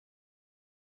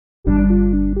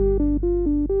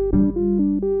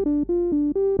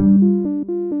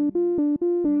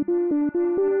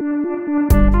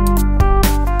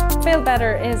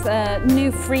FAILBETTER is a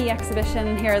new free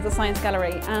exhibition here at the Science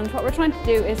Gallery, and what we're trying to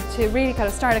do is to really kind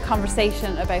of start a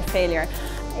conversation about failure.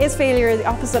 Is failure the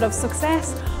opposite of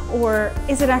success, or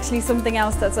is it actually something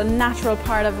else that's a natural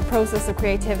part of a process of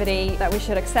creativity that we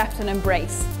should accept and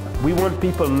embrace? We want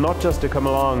people not just to come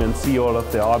along and see all of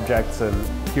the objects and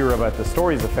hear about the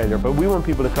stories of failure, but we want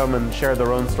people to come and share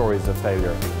their own stories of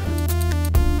failure.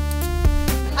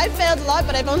 I've failed a lot,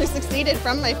 but I've only succeeded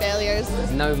from my failures.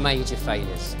 No major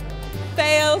failures.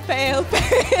 Fail, fail,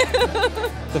 fail.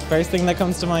 The first thing that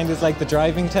comes to mind is like the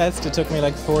driving test. It took me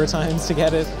like 4 times to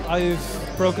get it. I've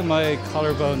broken my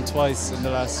collarbone twice in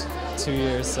the last 2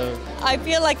 years, so. I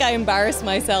feel like I embarrassed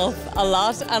myself a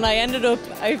lot, and I ended up,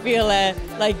 I feel,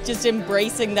 like just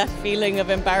embracing that feeling of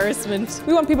embarrassment.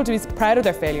 We want people to be proud of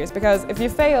their failures, because if you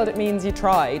failed, it means you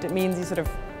tried. It means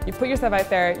you put yourself out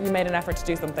there, you made an effort to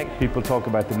do something. People talk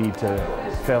about the need to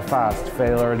fail fast,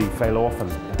 fail early, fail often.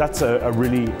 That's a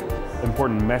really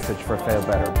important message for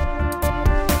FAILBETTER.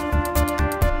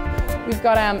 We've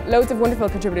got loads of wonderful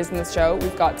contributors in this show.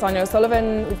 We've got Sonia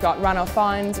O'Sullivan, we've got Ranulph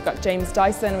Fiennes, we've got James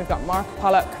Dyson, we've got Mark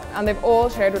Pollock, and they've all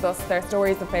shared with us their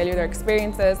stories of failure, their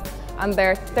experiences, and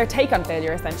their take on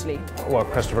failure, essentially.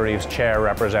 What Christopher Reeve's chair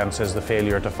represents is the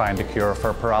failure to find a cure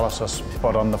for paralysis,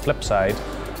 but on the flip side,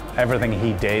 everything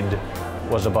he did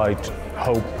was about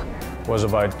hope, was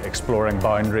about exploring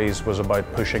boundaries, was about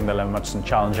pushing the limits and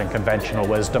challenging conventional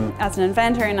wisdom. As an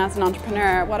inventor and as an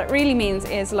entrepreneur, what it really means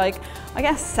is, like, I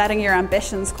guess, setting your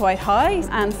ambitions quite high,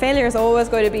 and failure is always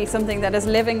going to be something that is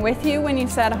living with you when you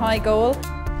set a high goal.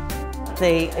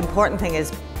 The important thing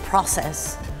is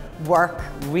process, work,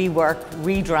 rework,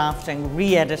 redrafting,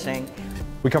 re-editing.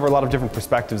 We cover a lot of different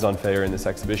perspectives on failure in this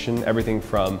exhibition, everything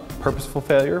from purposeful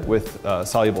failure with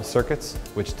soluble circuits,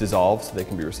 which dissolve so they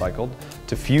can be recycled,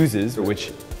 to fuses, which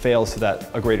fail so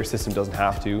that a greater system doesn't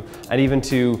have to, and even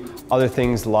to other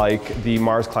things like the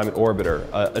Mars Climate Orbiter,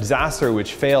 a disaster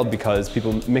which failed because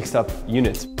people mixed up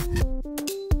units.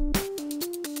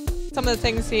 Some of the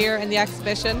things here in the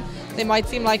exhibition, they might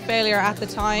seem like failure at the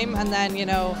time, and then, you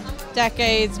know,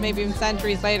 decades, maybe even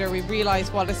centuries later, we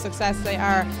realise what a success they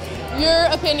are. Your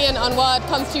opinion on what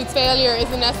constitutes failure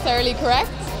isn't necessarily correct.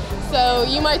 So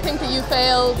you might think that you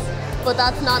failed, but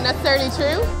that's not necessarily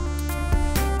true.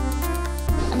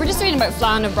 We're just reading about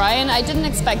Flann O'Brien. I didn't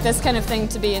expect this kind of thing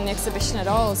to be in the exhibition at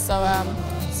all, so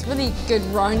it's a really good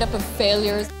roundup of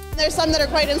failures. There's some that are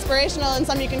quite inspirational and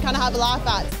some you can kind of have a laugh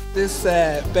at. This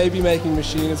baby making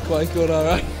machine is quite good,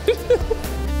 alright.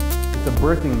 It's a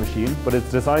birthing machine, but it's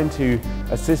designed to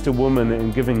assist a woman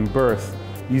in giving birth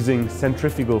using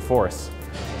centrifugal force.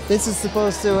 This is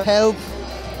supposed to help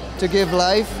to give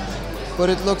life, but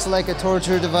it looks like a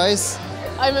torture device.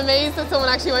 I'm amazed that someone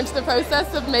actually went to the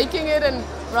process of making it and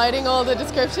writing all the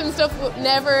description stuff,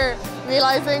 never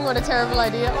realising what a terrible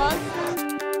idea it was.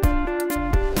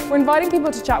 We're inviting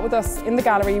people to chat with us in the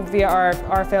gallery via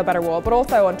our FAILBETTER wall, but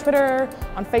also on Twitter,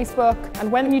 on Facebook,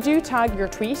 and when you do tag your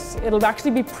tweet, it'll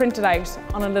actually be printed out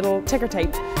on a little ticker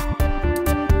tape.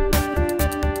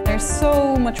 There's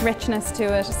so much richness to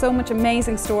it, so much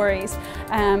amazing stories,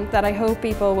 that I hope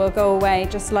people will go away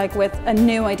just like with a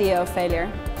new idea of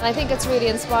failure. I think it's really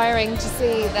inspiring to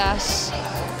see that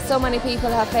so many people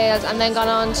have failed and then gone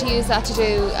on to use that to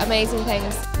do amazing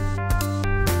things.